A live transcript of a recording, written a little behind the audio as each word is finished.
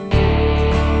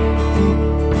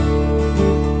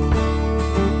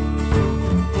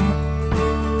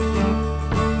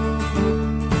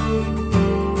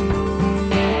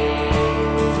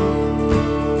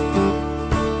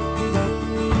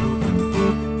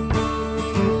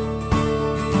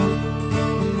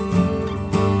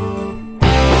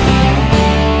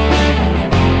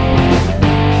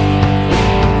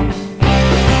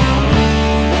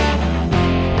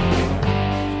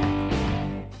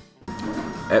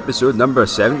episode number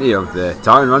 70 of the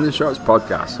Tartan Running Shorts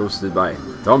podcast, hosted by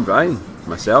Tom Bryan,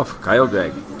 myself, Kyle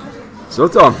Gregg. So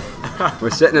Tom, we're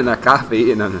sitting in a cafe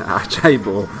eating an acai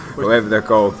bowl, whatever they're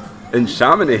called, in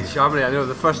Chamonix. Chamonix, I know,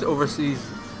 the first overseas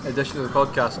edition of the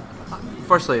podcast.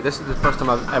 Firstly, this is the first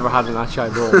time I've ever had an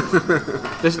acai bowl.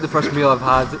 This is the first meal I've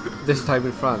had this time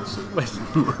in France,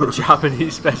 with a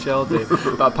Japanese speciality.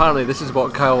 But apparently this is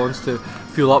what Kyle wants to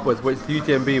fuel up with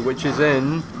UTMB, which is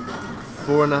in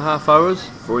 4.5 hours.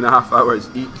 4.5 hours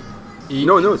each.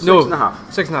 No, 6.5.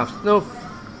 6.5. No,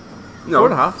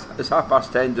 4.5. It's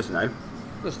 10:30 just now.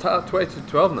 It's 20 to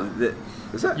 12 now.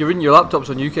 Is it? You're reading your laptops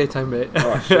on UK time, mate.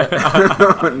 Oh shit.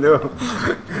 No.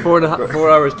 4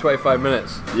 hours 25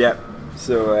 minutes. Yep.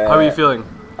 So how are you feeling?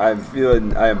 I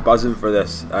am buzzing for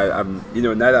this. I'm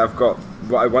now that I've got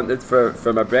what I wanted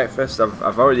for my breakfast.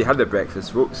 I've already had a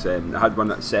breakfast, folks. I had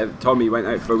one at 7. Tommy went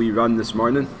out for a wee run this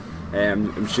morning.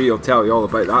 I'm sure he'll tell you all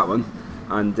about that one.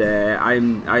 And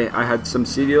I had some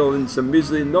cereal and some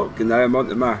muesli and milk, and now I'm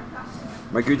onto my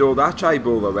good old acai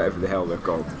bowl, or whatever the hell they're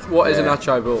called. What is an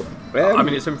acai bowl? I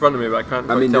mean, it's in front of me, but I can't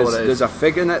tell what it is. There's a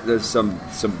fig in it. There's some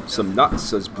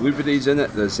nuts. There's blueberries in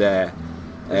it. There's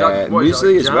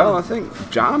muesli as well, I think.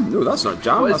 Jam? No, that's not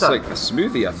jam. That's like a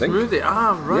smoothie, I think. Smoothie?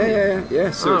 Ah, right.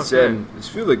 Yeah. So it's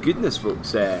full of goodness,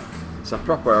 folks. It's a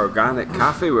proper organic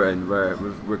cafe we're in.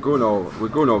 We're going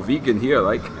all vegan here,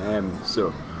 like.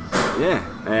 So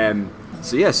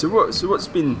what's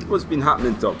been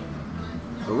happening, Tom?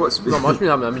 Not much been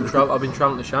happening. I've been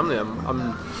travelling to Chamonix.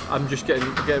 I'm just getting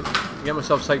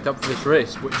myself psyched up for this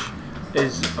race, which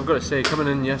is, I've got to say, coming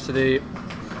in yesterday.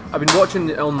 I've been watching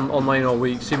it online all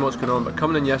week, seeing what's going on, but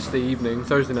coming in yesterday evening,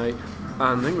 Thursday night,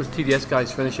 and I think it was TDS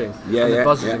guys finishing. The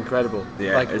buzz is incredible.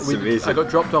 Yeah, it's amazing. I got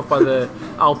dropped off by the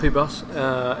Alpe bus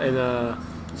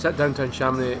set downtown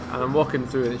Chamonix, and I'm walking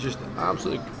through, and it's just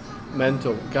absolutely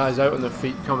mental. Guys out on their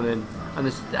feet coming in, and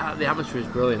the atmosphere is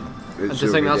brilliant. And to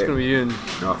think that's going to be you in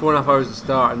 4.5 hours to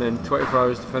start and then 24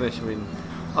 hours to finish, I mean,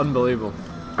 unbelievable.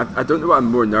 I don't know what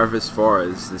I'm more nervous for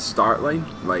is the start line,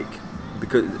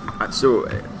 because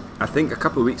I think a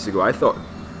couple of weeks ago I thought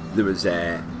there was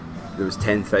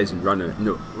 10,000 runners.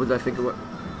 No, what did I think of it?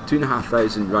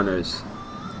 2,500 runners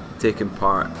taking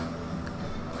part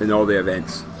in all the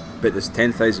events. But there's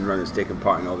 10,000 runners taking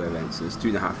part in all the events. There's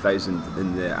 2,500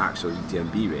 in the actual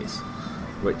UTMB race,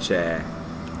 which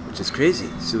is crazy.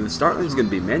 So the start line's going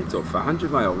to be mental for a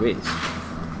 100-mile race.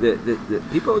 The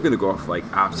people are going to go off like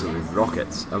absolute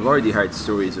rockets. I've already heard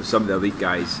stories of some of the elite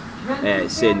guys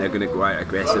saying they're going to go out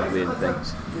aggressively and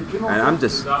things. And I'm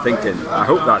just thinking, I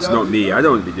hope that's not me. I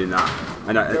don't want to be doing that.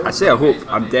 And I say I hope,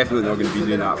 I'm definitely not going to be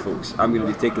doing that, folks. I'm going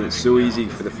to be taking it so easy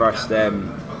for the first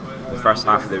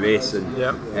half of the race.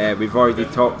 And we've already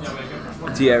talked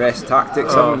TRS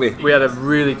tactics, haven't we? We had a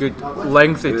really good,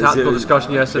 lengthy tactical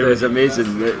discussion yesterday. It was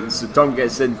amazing. So Tom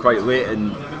gets in quite late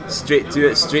and straight to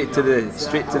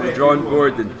the drawing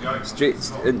board and straight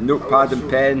notepad and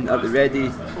pen at the ready.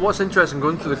 What's interesting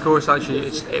going through the course, actually,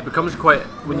 it becomes quite,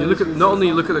 when you look at, not only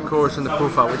you look at the course and the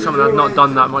profile, which something I've not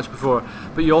done that much before,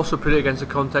 but you also put it against the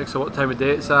context of what time of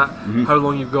day it's at, how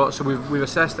long you've got. So we've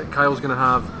assessed that Kyle's going to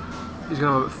have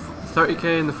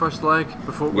 30k in the first leg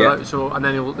before, and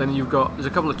then you've got, there's a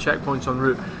couple of checkpoints en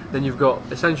route. Then you've got,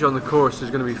 essentially on the course,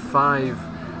 there's going to be 5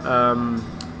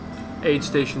 aid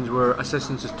stations where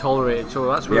assistance is tolerated. So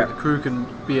that's where the crew can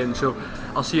be in. So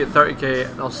I'll see you at 30k,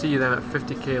 and I'll see you then at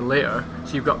 50k later.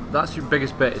 So that's your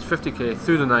biggest bit. It's 50k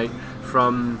through the night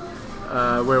from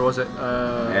where was it?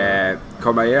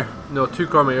 Courmayeur? No, to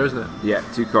Courmayeur, isn't it? Yeah,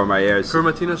 to Courmayeur.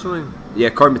 Courmatine or something? Yeah,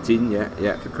 Courmatine.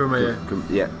 Yeah. To Courmayeur.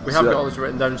 Yeah. We have got all this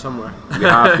written down somewhere. We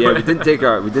have. Yeah, we didn't take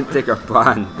our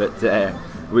plan, but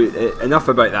enough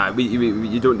about that.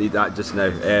 You don't need that just now.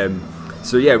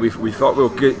 So yeah, we thought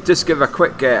we'll just give a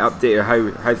quick update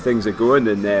of how things are going,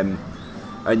 and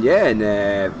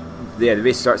the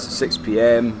race starts at 6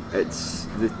 p.m.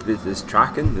 There's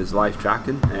tracking, there's live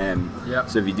tracking.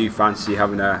 So if you do fancy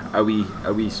having a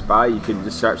wee spy, you can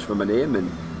just search for my name,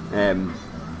 and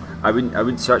I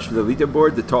wouldn't search for the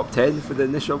leaderboard, the top 10 for the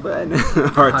initial bit,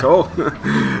 or at all.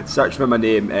 Search for my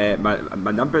name.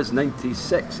 My number is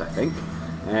 96, I think.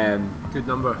 Good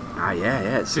number.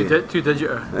 Yeah. It's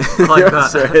two-digiter. Like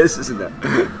that. So it is, isn't it?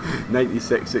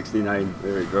 96.69.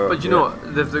 There we go. But you know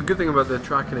what? The good thing about the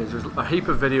tracking is there's a heap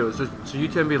of videos. So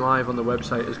UTMB Live on the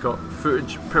website has got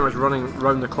footage pretty much running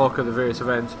round the clock of the various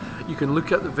events. You can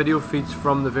look at the video feeds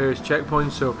from the various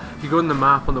checkpoints. So if you go in the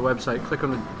map on the website, click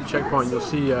on the checkpoint, you'll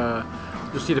see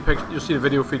the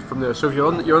video feed from there. So if you're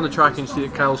on the track and you see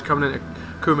that Kyle's coming into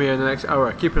Courmayeur in the next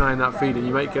hour, keep an eye on that feed, and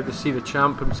you might get to see the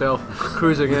champ himself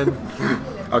cruising in.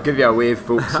 I'll give you a wave,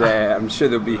 folks. I'm sure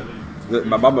there'll be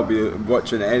My mum will be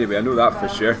watching it anyway. I know that for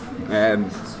sure.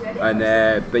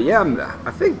 But yeah,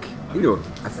 I think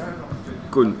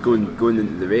going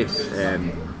into the race,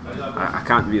 I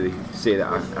can't really say that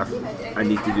I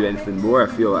need to do anything more.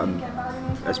 I feel I'm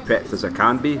as prepped as I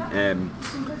can be.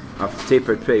 I've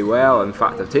tapered pretty well. In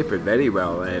fact, I've tapered very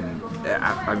well.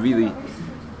 I really,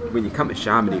 when you come to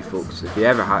Chamonix, folks, if you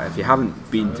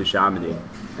haven't been to Chamonix,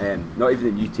 not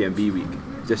even in UTMB week,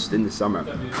 just in the summer,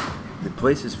 the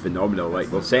place is phenomenal.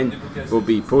 Like we'll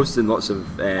be posting lots of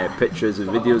pictures and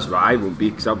videos. Well, I won't be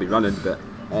because I'll be running, but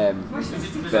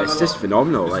it's just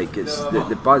phenomenal. Like it's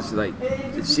the buzz. Like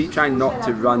trying not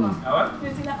to run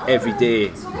every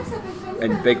day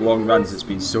in big long runs. It's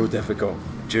been so difficult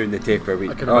during the taper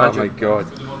week. I can imagine. Oh my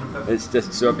god, it's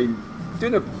just so I've been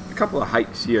doing a couple of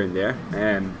hikes here and there,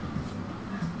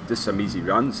 just some easy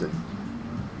runs and.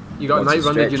 You got a night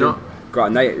run, did you not?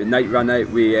 Got a night run out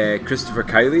with Christopher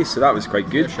Kiley, so that was quite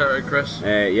good. Yeah, shout out Chris.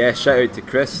 Shout out to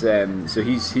Chris. So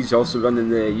he's also running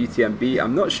the UTMB.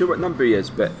 I'm not sure what number he is,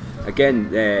 but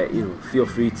again, feel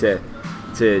free to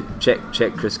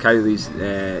check Chris Kiley's.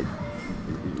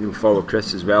 Follow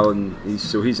Chris as well, and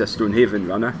he's a Stonehaven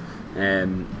runner.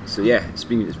 So yeah, it's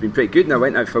been pretty good. And I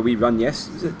went out for a wee run.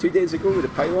 Was it 2 days ago with the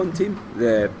Pylon team,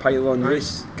 the Pylon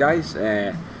race guys.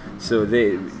 So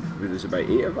there was about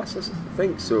 8 of us, I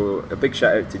think. So a big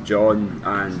shout out to John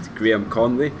and Graham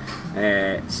Conley.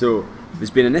 So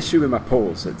there's been an issue with my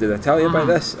poles. Did I tell you about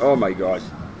this? Oh my god!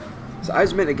 So I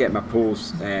was meant to get my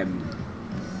poles. They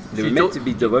were meant to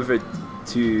be delivered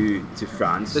to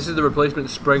France. This is the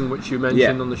replacement spring which you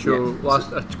mentioned on the show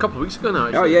last a couple of weeks ago now.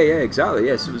 Actually. Oh yeah, exactly.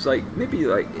 Yes, it was maybe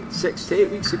 6 to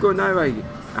 8 weeks ago now. I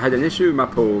had an issue with my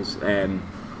poles.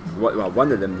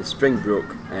 One of them, the spring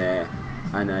broke,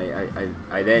 and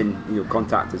I then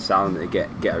contacted Salomon to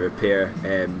get a repair.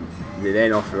 They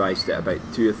then authorised it about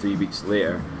 2 or 3 weeks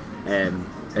later, and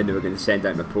they were going to send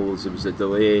out my poles. There was a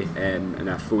delay, and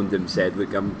I phoned them and said,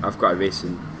 look, I've got a race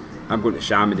and I'm going to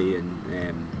Chamonix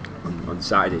on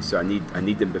Saturday, so I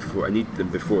need them before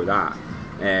that.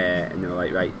 And they were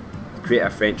like, right, create a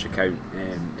French account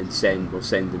and we'll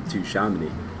send them to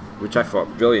Chamonix, which I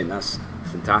thought brilliant. That's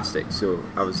fantastic. So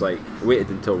I was like, waited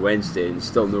until Wednesday and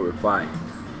still no reply,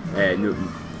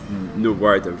 no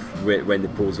word of when the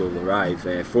poles will arrive.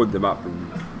 Phoned them up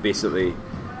and basically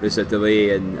there's a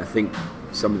delay, and I think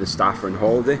some of the staff are on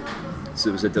holiday, so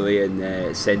there was a delay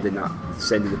in sending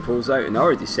the poles out. And I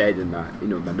already said in my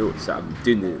my notes that I'm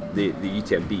doing the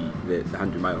UTMB, the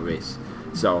 100-mile race,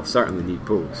 so I'll certainly need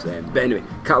poles. But anyway,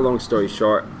 cut a long story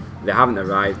short, they haven't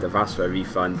arrived. I've asked for a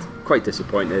refund. Quite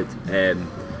disappointed.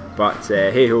 But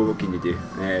hey ho, what can you do?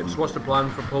 So what's the plan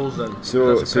for poles then?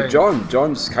 So John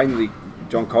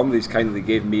Conley's kindly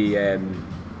gave me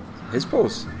his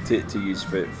poles to use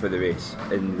for the race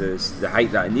and the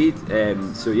height that I need.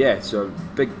 So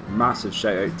big massive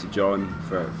shout out to John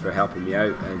for helping me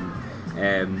out,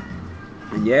 and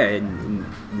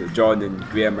John and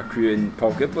Graham are crewing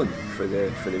Paul Giblin for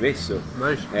the race. So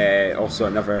nice. Also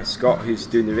another Scot who's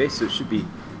doing the race, so it should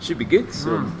be good.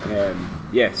 So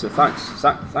so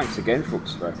thanks again,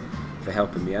 folks, for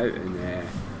helping me out, and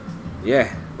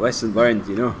lesson learned,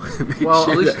 Well,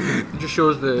 at least it just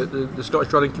shows the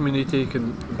Scottish running community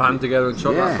can band together and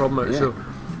sort that problem out. So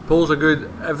poles are good.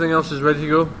 Everything else is ready to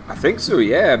go. I think so.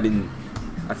 Yeah,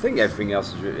 I think everything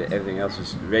else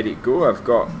is ready to go. I've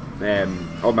got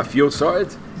all my fuel sorted.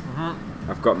 Mm-hmm.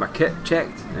 I've got my kit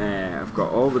checked. I've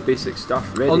got all the basic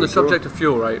stuff ready. On the subject of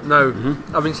fuel, right now,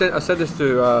 I said this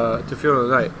to Fiona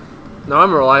the night. Now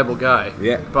I'm a reliable guy,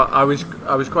 but I was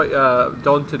quite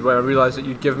daunted when I realised that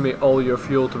you'd given me all your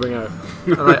fuel to bring out,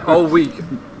 and all week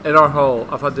in our hall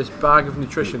I've had this bag of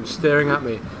nutrition staring at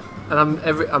me, and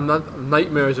I'm not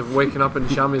nightmares of waking up in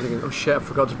Chamonix thinking, oh shit, I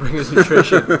forgot to bring his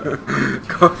nutrition.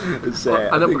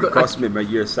 I think it cost me my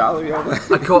year's salary on that.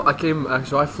 I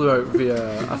flew out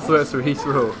through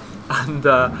Heathrow. And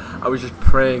I was just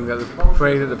praying that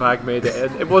the bag made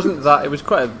it. It wasn't that. It was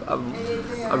quite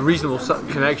a reasonable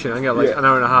connection. I think I got an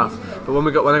hour and a half. But when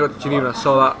I got to Geneva, and I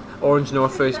saw that orange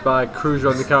North Face bag cruise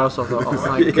around the carousel. I thought, oh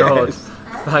my god,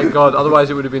 thank God. Otherwise,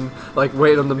 it would have been like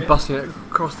waiting on them busting it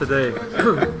across the day.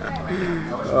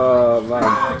 Oh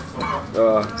man.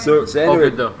 So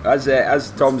anyway,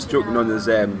 as Tom's joking on his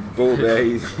boat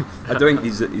there, I don't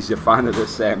think he's a fan of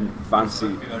this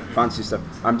fancy stuff.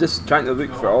 I'm just trying to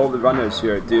look for all the runners who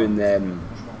are doing the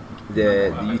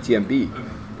UTMB.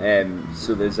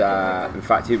 So there's in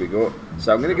fact, here we go.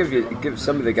 So I'm going to give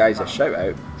some of the guys a shout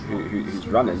out who's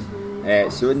running.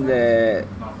 So in the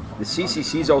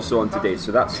CCC is also on today.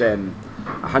 So that's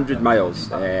 100 miles,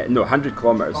 100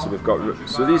 kilometres.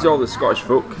 So these are all the Scottish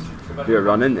folk who are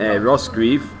running. Ross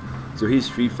Grieve, So he's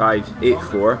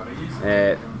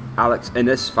 3584. Alex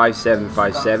Innes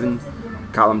 5757.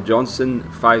 Callum Johnson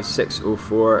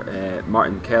 5604.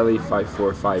 Martin Kelly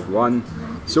 5451.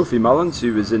 Sophie Mullins,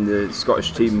 who was in the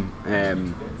Scottish team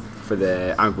for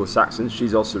the Anglo-Saxons,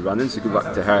 she's also running, so good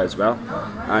luck to her as well.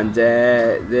 And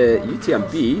the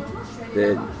UTMB,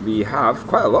 we have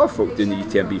quite a lot of folk doing the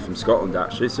UTMB from Scotland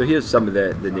actually. So here's some of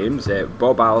the names: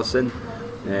 Bob Allison,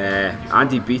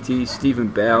 Andy Beattie, Stephen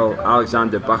Bell,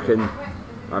 Alexander Buchan,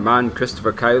 our man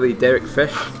Christopher Cowley, Derek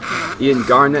Fish, Ian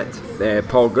Garnett,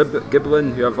 Paul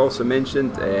Giblin, who I've also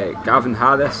mentioned, Gavin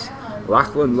Harris,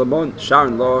 Lachlan Lamont,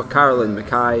 Sharon Law, Carolyn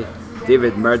Mackay,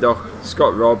 David Murdoch,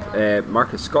 Scott Robb,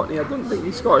 Marcus Scotney. I don't think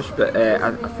he's Scottish, but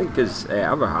I think his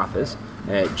other half is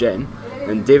Jen,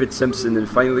 and David Simpson, and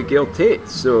finally Gail Tate.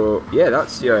 So yeah,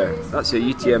 that's your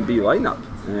UTMB lineup.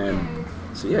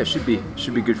 So yeah, it should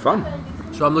be good fun.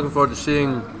 So I'm looking forward to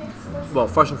seeing, well,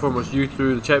 first and foremost, you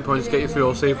through the checkpoints, get you through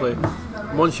all safely.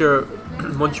 Once you're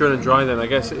in and dry, then I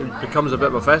guess it becomes a bit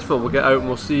of a festival. We'll get out and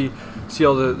we'll see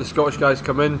all the Scottish guys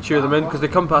come in, cheer them in, because they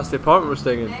come past the apartment we're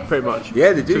staying in, pretty much.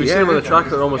 Yeah, they do. So we see them on the track,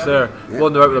 they're almost there. Yeah.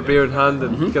 Wander out with a beer in hand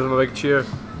and give them a big cheer.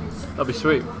 That'll be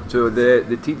sweet. So the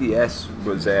TDS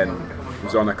was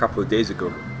on a couple of days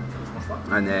ago,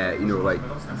 and like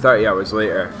 30 hours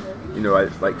later,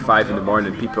 at like 5 in the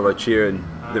morning, people are cheering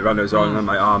the runners on, and I'm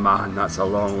like, oh man, that's a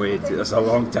long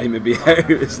time to be out,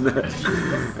 isn't it?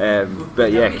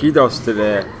 But yeah, kudos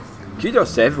to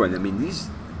everyone. I mean, these,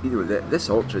 this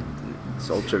ultra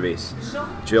race,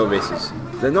 trail races,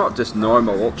 they're not just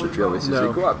normal ultra trail races. No.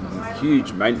 They go up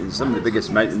huge mountains, some of the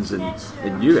biggest mountains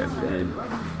in Europe,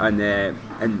 and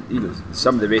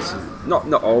some of the races,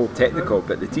 not all technical,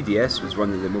 but the TDS was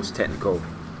one of the most technical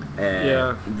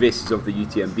races of the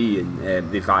UTMB, and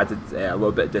they've added a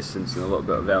little bit of distance and a little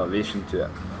bit of elevation to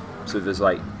it. So there's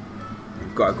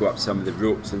you've got to go up some of the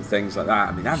ropes and things like that.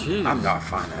 I mean, I'm not a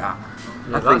fan of that.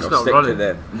 Yeah, I think I'll stick running.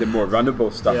 to the more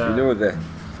runnable stuff. Yeah.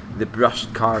 The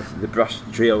brushed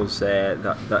trails that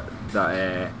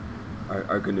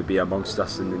are going to be amongst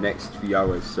us in the next few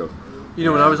hours. So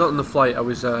when I was out on the flight, I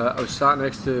was sat in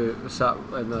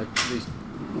these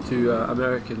two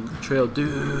American trail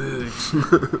dudes.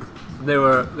 they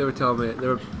were telling me they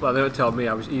weren't telling me,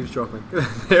 I was eavesdropping.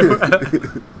 They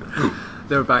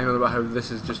were banging on about how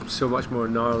this is just so much more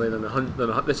gnarly than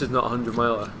this is not a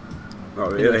 100-miler. Oh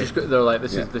really? They're like,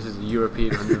 this is a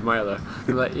European 100-miler.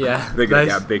 I'm like, yeah. They're going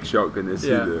to get a big shock when they see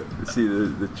the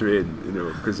terrain,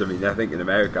 because I mean, I think in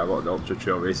America a lot of the ultra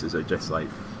trail races are just like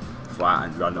flat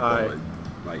and runnable.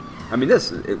 And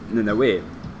this in a way,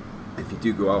 if you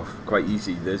do go off quite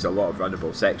easy, there's a lot of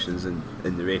runnable sections in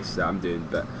the race that I'm doing,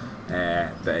 but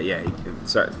yeah,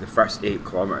 the first 8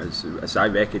 kilometres, so I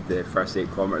reckoned the first 8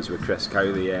 kilometres with Chris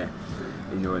Cowley, in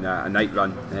a night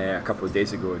run a couple of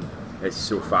days ago, and it's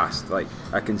so fast. Like,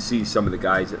 I can see some of the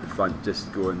guys at the front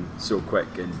just going so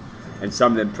quick, and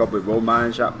some of them probably will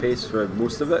manage that pace for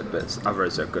most of it, but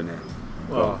others are going to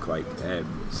walk.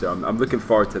 So I'm looking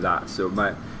forward to that. So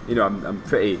I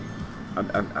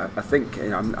think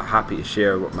I'm happy to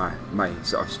share what my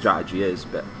sort of strategy is,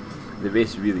 but the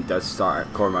race really does start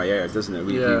at Courmayeur, doesn't it?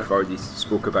 We've already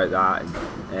spoke about that,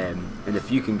 and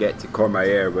if you can get to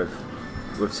Courmayeur with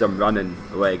some running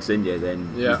legs in you,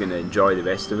 then you're going to enjoy the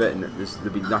rest of it, and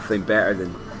there'll be nothing better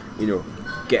than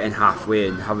getting halfway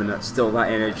and having that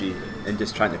energy and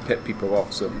just trying to pit people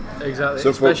off. So exactly, so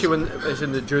especially when it's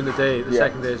during the day, the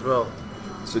second day as well.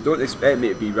 So don't expect me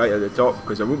to be right at the top,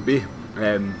 because I won't be.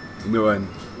 And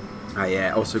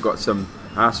I also got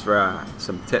asked for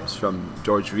some tips from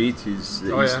George Reed, who's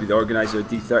used to be the organiser of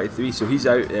D33, so he's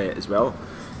out as well.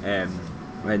 So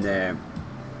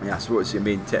what's your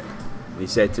main tip? And he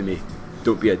said to me,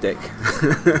 don't be a dick.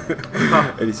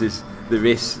 And he says, the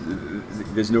race,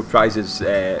 there's no prizes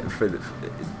for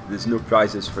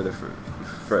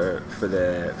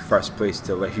the first place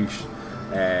to La Houche.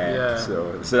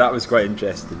 So that was quite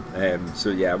interesting.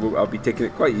 I'll be taking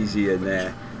it quite easy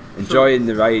and enjoying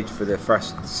the ride for the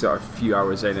first sort of few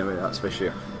hours anyway, that's for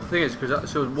sure. The thing is,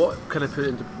 so what kind of put it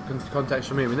into context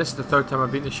for me, I mean, this is the third time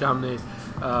I've been to Chamonix,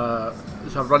 so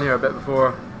I've run here a bit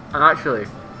before, and actually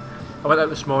I went out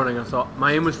this morning and I thought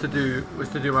my aim was to do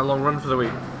my long run for the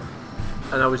week,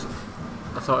 and I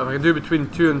thought if I can do between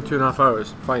 2 and 2.5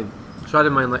 hours, fine. So I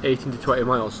did mine like 18 to 20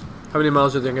 miles. How many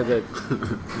miles do you think I did?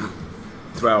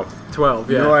 12,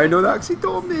 yeah. No, I know that because he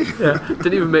told me. Yeah,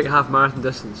 didn't even make half marathon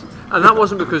distance, and that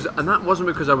wasn't because I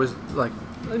was like,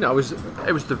 it was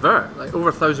the vert, like over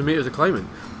 1,000 meters of climbing,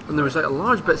 and there was like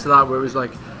large bits of that where it was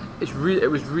like, it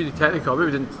was really technical. I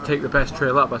maybe didn't take the best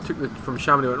trail up. I took from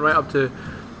Chamonix, went right up to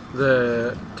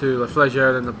La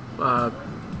Flégère, and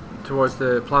to towards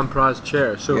the Plan Praz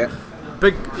chair. So Yeah.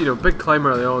 big climb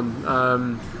early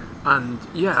on. And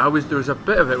yeah, there was a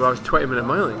bit of it where I was 20-minute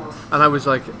miling, and I was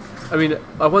like,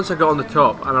 once I got on the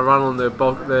top and I ran on the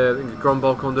Grand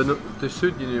Balcon du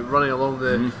Sud, running along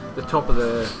the top of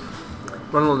the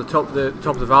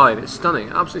top of the valley, and it's stunning,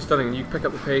 absolutely stunning, and you pick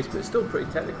up the pace, but it's still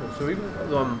pretty technical. So even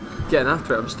though I'm getting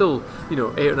after it, I'm still 8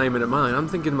 or 9 minute miling. I'm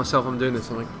thinking to myself, I'm doing this.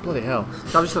 I'm like, bloody hell!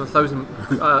 So I've just done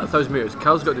 1,000 meters.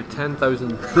 Cal's got to do 10,000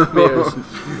 meters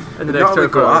in the next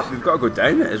 24 hours. We've got to go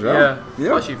down it as well.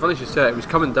 Yeah. Actually, funny you said it was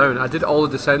coming down. I did all the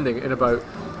descending in about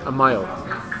a mile.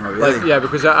 Oh, really?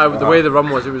 Because the way the run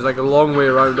was, it was like a long way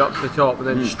around up to the top and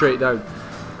then straight down.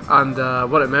 And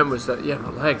what it meant was that my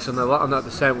legs on that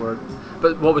descent were.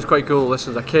 But what was quite cool,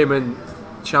 listeners, I came in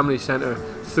Chamonix Centre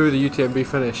through the UTMB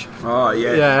finish. Oh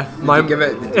yeah. Yeah. Did you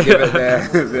give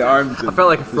it the arms? I felt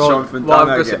like a fraud.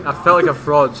 I felt like a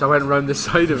fraud, so I went round the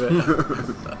side of it.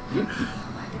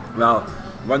 Well,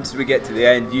 once we get to the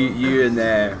end, you and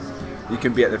you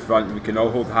can be at the front. We can all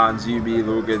hold hands. You, me,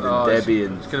 Logan, and Debbie,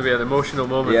 and it's going to be an emotional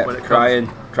moment when it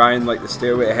crying like the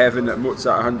Stairway to Heaven at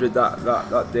Mozart 100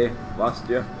 that day last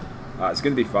year. It's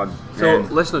going to be fun. So,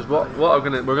 listeners, we're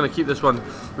going to keep this one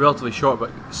relatively short.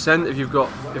 But if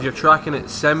you're tracking it,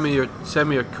 send me your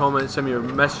comments, send me your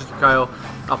message to Kyle.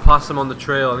 I'll pass them on the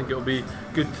trail. I think it'll be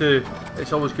good to.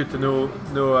 It's always good to know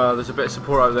there's a bit of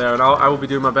support out there, and I will be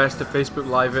doing my best to Facebook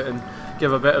Live it and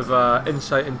give a bit of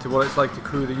insight into what it's like to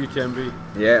crew the UTMB.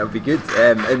 Yeah, it'll be good.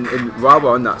 And while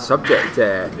we're on that subject,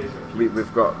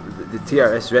 we've got the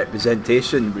TRS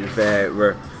representation.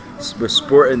 We're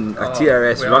sporting a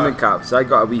TRS running cap, so I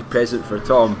got a wee present for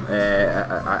Tom.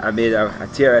 I made a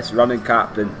TRS running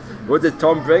cap, and what did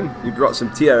Tom bring? He brought some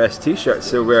TRS t-shirts,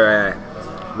 so we're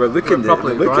looking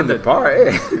the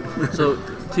part. So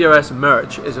TRS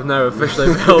merch is now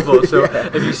officially available. So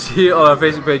if you see it on our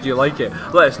Facebook page, you like it,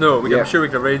 let us know. I'm sure we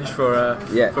can arrange for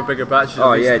bigger batches.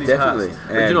 Oh of these, yeah, these definitely.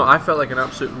 But I felt like an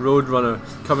absolute road runner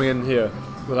coming in here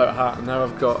without a hat, and now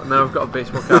I've got a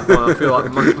baseball cap on. I feel like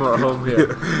much more at home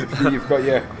here. You've got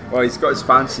he's got his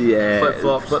fancy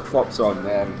flip-flops on.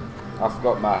 I've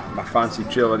got my fancy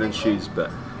trail running shoes,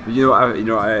 but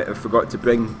I forgot to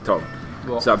bring, Tom.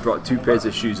 What? So I brought 2 pairs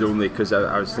of shoes only because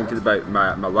I was thinking about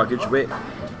my luggage weight.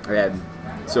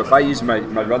 So if I use my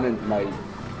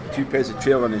 2 pairs of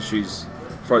trail running shoes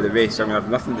for the race, I'm going to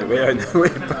have nothing to wear on the way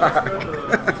back.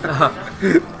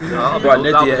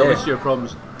 That'll be your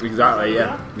problems. Exactly,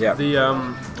 yeah.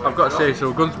 I've got to say,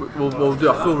 so we'll do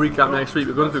a full recap next week.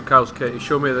 We're going through Kyle's kit. He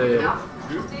showed me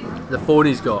the phone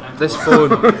he's got. This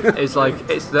phone is like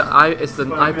it's the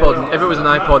iPod. If it was an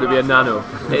iPod, it'd be a Nano.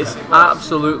 It's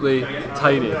absolutely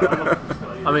tiny.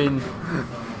 I mean,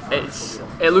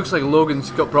 it looks like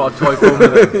Logan's brought a toy phone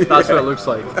with it. That's what it looks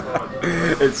like.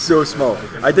 It's so small.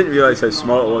 I didn't realise how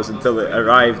small it was until it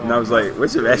arrived, and I was like,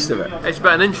 "What's the rest of it?" It's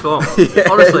about an inch long,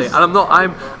 honestly. And I know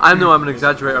I'm an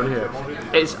exaggerator here.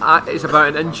 It's about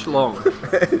an inch long.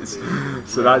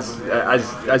 So that's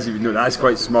as you know, that's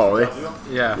quite small, eh?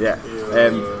 Yeah.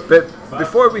 But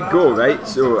before we go, right?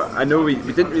 So I know we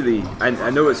didn't really.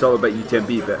 I know it's all about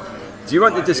UTMB, but do you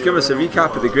want to just give us a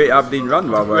recap of the Great Aberdeen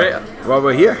Run while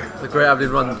we're here? The Great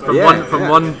Aberdeen Run from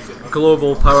one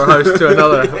global powerhouse to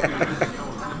another.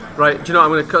 Right, do you know what,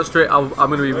 I'm going to cut straight. I'm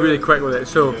going to be really quick with it.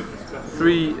 So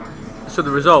the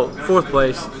result, 4th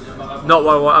place. Not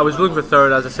what I was looking for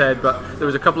 3rd, as I said, but there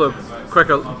was a couple of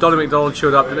quicker. Donny McDonald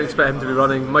showed up. Didn't expect him to be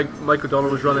running. Mike O'Donnell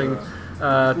was running.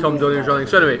 Tom Doney was running.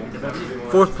 So anyway,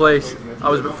 4th place. I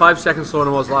was about 5 seconds slower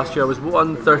than I was last year. I was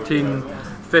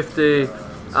 1:13.50,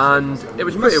 and it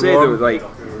was pretty warm. Though, like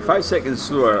 5 seconds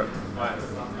slower,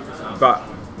 but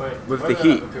with the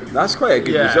heat, that's quite a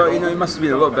good result. You must have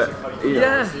been a little bit,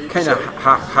 kind of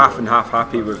half and half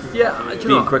happy with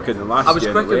being quicker than last year. I was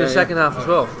quicker in the second half as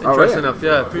well. Interesting enough,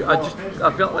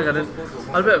 I felt like I didn't.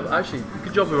 I had a bit actually.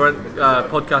 Good job we weren't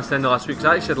podcast the end of last week,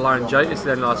 because I actually had laryngitis the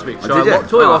end of last week, so I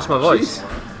totally lost my voice. Geez.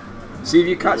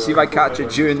 See if I catch it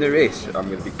during the race, I'm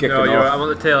going to be kicking off. I'm on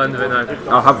the tail end of it now.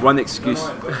 I'll have one excuse.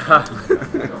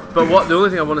 But the only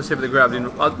thing I want to say about the Great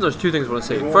Aberdeen, there's 2 things I want to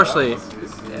say. Firstly,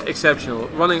 exceptional.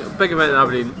 Running a big event in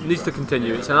Aberdeen needs to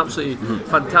continue. It's an absolutely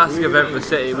fantastic event for the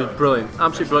city. It was brilliant.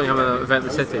 Absolutely brilliant having an event in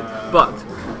the city. But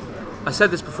I said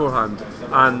this beforehand,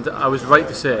 and I was right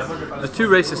to say it. The 2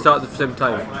 races started at the same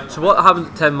time. So what happened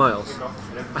at 10 miles?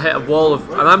 I hit a wall of,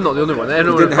 and I'm not the only one.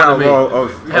 Everyone in front of me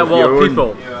hit a wall of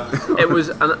people. It was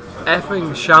an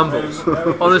effing shambles.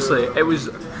 Honestly, it was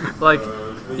like,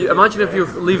 imagine if you're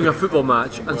leaving a football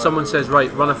match and someone says,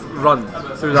 "Right, run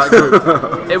through that group."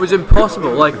 It was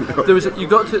impossible. Like there was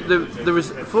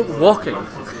folk walking,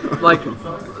 like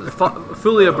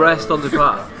fully abreast on the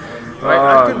path. Right?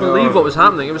 I couldn't no. believe what was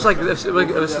happening. It was like this was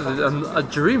a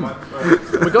dream.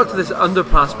 We got to this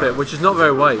underpass bit, which is not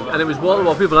very wide, and it was wall to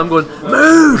wall people. And I'm going,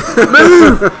 move,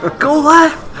 go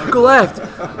left,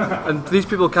 and these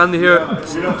people can't hear.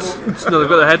 No, they've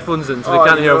got their headphones in, so they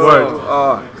can't hear a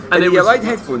word. And you allowed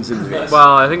headphones in the race?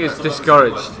 Well, I think it's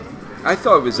discouraged. I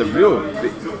thought it was a rule.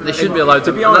 They shouldn't be allowed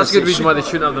to. be honest, that's a good reason why they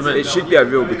shouldn't have them in. It should be a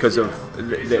rule because of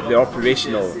the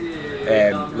operational,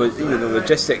 the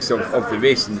logistics of the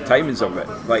race and the timings of it.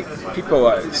 Like people,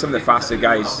 some of the faster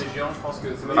guys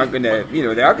aren't going to,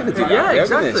 they are going to do that. Yeah, they're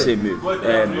exactly. going to say move.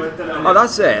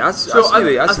 That's it.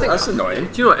 That's annoying.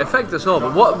 Do you know what? It affected us all.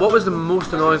 But what was the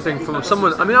most annoying thing from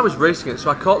someone? I mean, I was racing it, so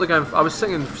I caught the guy. I was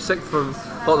sitting sixth from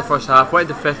about the first half. Went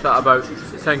to fifth at about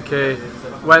 10k.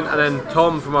 Went, and then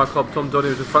Tom from our club, Tom Donny,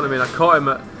 was in front of me, and I caught him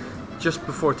at just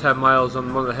before 10 miles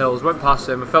on one of the hills. Went past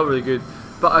him. I felt really good,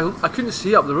 but I couldn't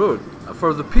see up the road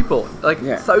for the people,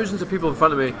 thousands of people in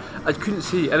front of me. I couldn't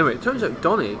see. Anyway, it turns out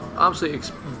Donny absolutely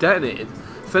detonated.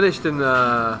 Finished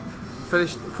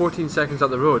 14 seconds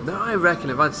up the road. Now I reckon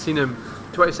if I'd seen him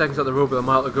 20 seconds up the road with a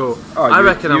mile to go, I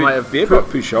reckon I might have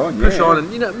push on,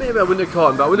 and maybe I wouldn't have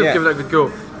caught him, but I would have given it a good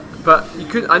go. But you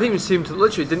couldn't. I didn't even seem to.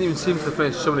 Literally, didn't even seem to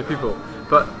finish so many people.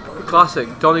 But classic.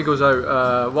 Donny goes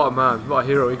out. What a man! What a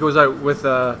hero! He goes out with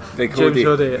James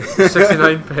Hoodie at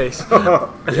 69 pace.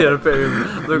 And he had a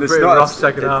pretty rough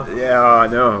second half. Yeah, I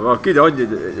know. Well, good on you.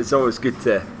 It's always good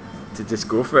to just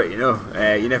go for it.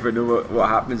 You never know what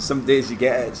happens. Some days you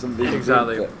get it. Some days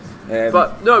exactly. You don't.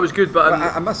 But no, it was good. But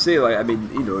I must say,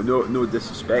 no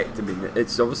disrespect. I mean,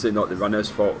 it's obviously not the runners'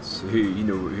 faults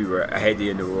who were ahead of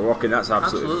you and who were walking. That's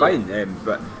absolutely fine.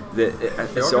 But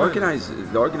it's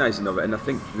the organising of it, and I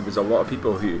think there was a lot of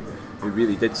people who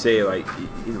really did say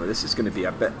this is going to be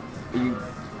a bit.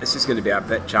 This is going to be a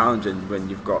bit challenging when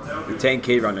you've got the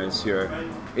 10k runners who are.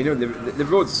 The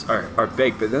roads are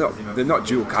big, but they're not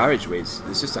dual carriageways.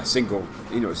 It's just a single,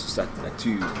 it's just a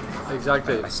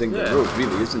single road,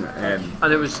 really, isn't it?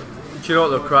 And it was, do you know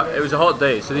what? It was a hot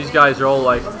day, so these guys are all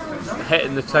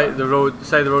hitting the side of the road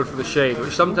for the shade,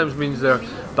 which sometimes means they're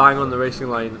bang on the racing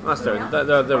line. That's they're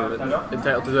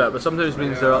entitled to do that, but sometimes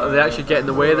means they actually get in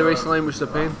the way of the racing line, which is a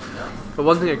pain. But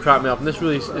one thing that cracked me up, and this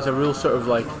really is a real sort of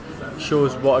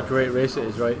shows what a great race it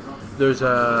is, right? You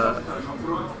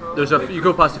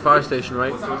go past the fire station,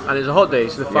 right, and it's a hot day,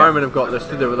 so the firemen have got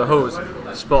stood there with a hose,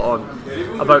 spot on.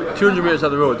 About 200 metres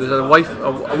up the road, there's a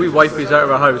wee wifey's out of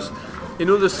her house. You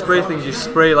know the spray things you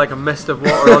spray like a mist of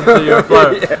water onto your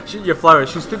flower. Your flower.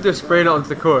 She stood there spraying it onto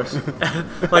the course.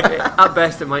 At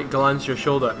best it might glance your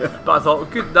shoulder, but I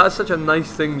thought, good, that's such a nice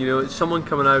thing. It's someone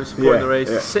coming out supporting the race.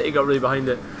 The city got really behind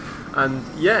it, and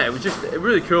it was just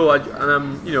really cool.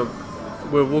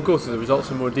 We'll go through the results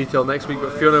in more detail next week.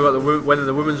 But Fiona got the winning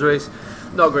the women's race.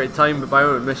 Not a great time, but by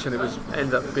our admission, it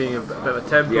ended up being a bit of a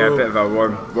tempo. Yeah, a bit of a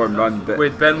warm run. But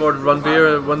with Ben Ward run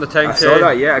beer, won the 10k. I saw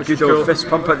that. Yeah, a good old fist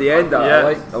pump at the end.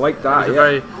 I like that. It was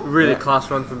a really class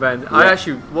run from Ben. Yeah.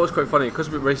 What was quite funny, because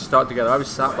we races start together, I was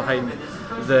sat behind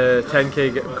the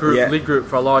 10k group, lead group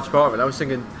for a large part of it. I was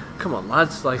thinking, come on,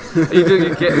 lads, are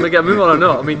you get a move on or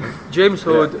not? I mean, James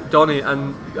Hood, Donny,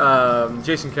 and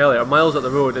Jason Kelly are miles up the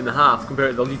road in the half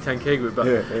compared to the lead 10k group, but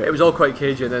it was all quite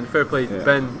cagey. And then fair play,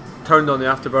 Ben turned on the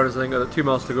afterburners. I think got 2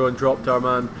 miles to go and dropped our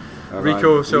man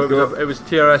Rico. So it was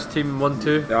TRS team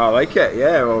 1-2. I like it.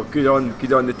 Yeah, well, good on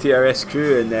the TRS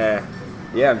crew, and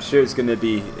I'm sure it's going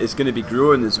to be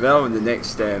growing as well in the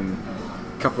next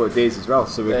couple of days as well.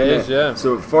 So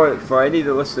So for any of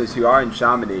the listeners who are in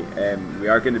Chamonix, we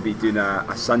are going to be doing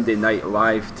a Sunday night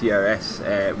live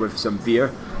TRS with some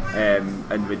beer,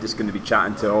 and we're just going to be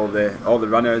chatting to all the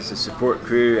runners, the support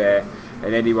crew,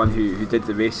 and anyone who did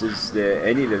the races,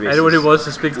 any of the races. Anyone who wants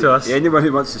to speak to us. Anyone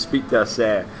who wants to speak to us,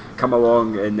 come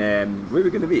along. And where are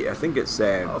we going to meet? I think it's.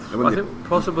 I think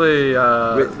possibly.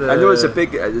 I know there's a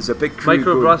big crew.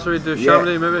 Microbrasserie de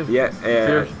Chamonix, maybe. Yeah,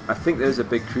 I think there's a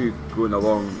big crew going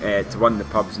along to one of the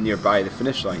pubs nearby the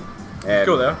finish line.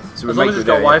 Go there. So as long as it's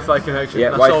got Wi-Fi connection.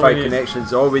 Yeah, Wi-Fi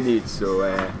connection's all we need. So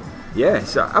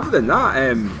So other than that,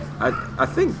 I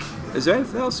think. Is there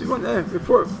anything else you want to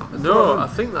report? No, I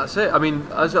think that's it. I mean,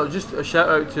 just a shout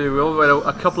out to, we all had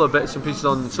a couple of bits and pieces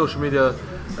on social media.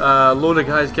 Load of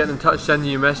guys getting in touch, sending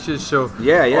you messages. So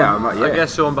I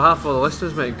guess so. On behalf of all the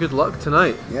listeners, mate, good luck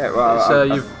tonight. Yeah, well,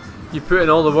 you've put in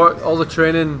all the work, all the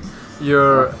training.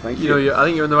 I think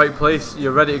you're in the right place.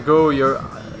 You're ready to go. You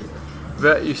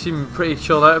seem pretty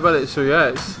chilled out about it. So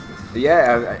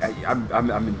Yeah, I'm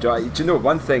enjoying. Do you know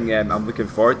one thing I'm looking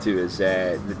forward to is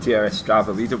the TRS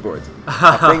Strava leaderboard.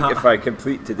 I think if I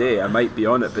complete today, I might be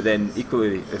on it. But then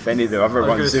equally, if any of the other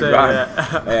ones have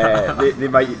ran,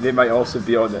 they might also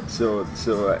be on it. So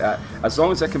as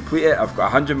long as I complete it, I've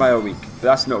got a 100-mile week. But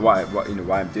that's not why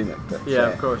I'm doing it. But,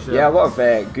 of course. Yeah, a lot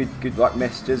of good luck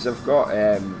messages I've got.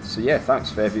 So yeah, thanks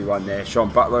for everyone. Sean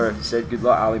Butler said good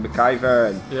luck. Ali McIver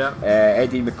and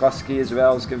Eddie McCluskey as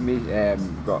well has given me.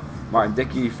 We've got Martin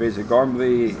Dickey, Fraser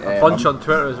Gormley, a bunch on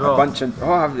Twitter as well. I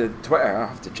have the Twitter. I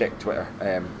have to check Twitter,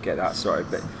 get that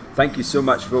sorted. But thank you so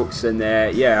much, folks, and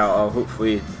I'll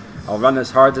hopefully run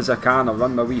as hard as I can. I'll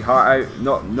run my wee heart out.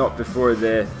 Not before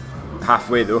the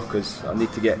halfway though, because I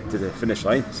need to get to the finish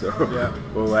line. So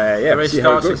the race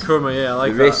starts at Courmayeur.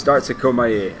 The race starts at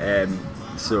Courmayeur.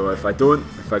 So if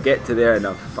I get to there and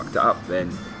I've fucked it up,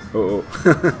 then it'll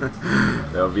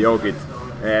be all good.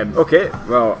 Okay,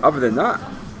 well, other than that,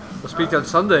 we'll speak to you on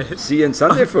Sunday. See you on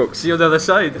Sunday, folks. See you on the other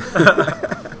side.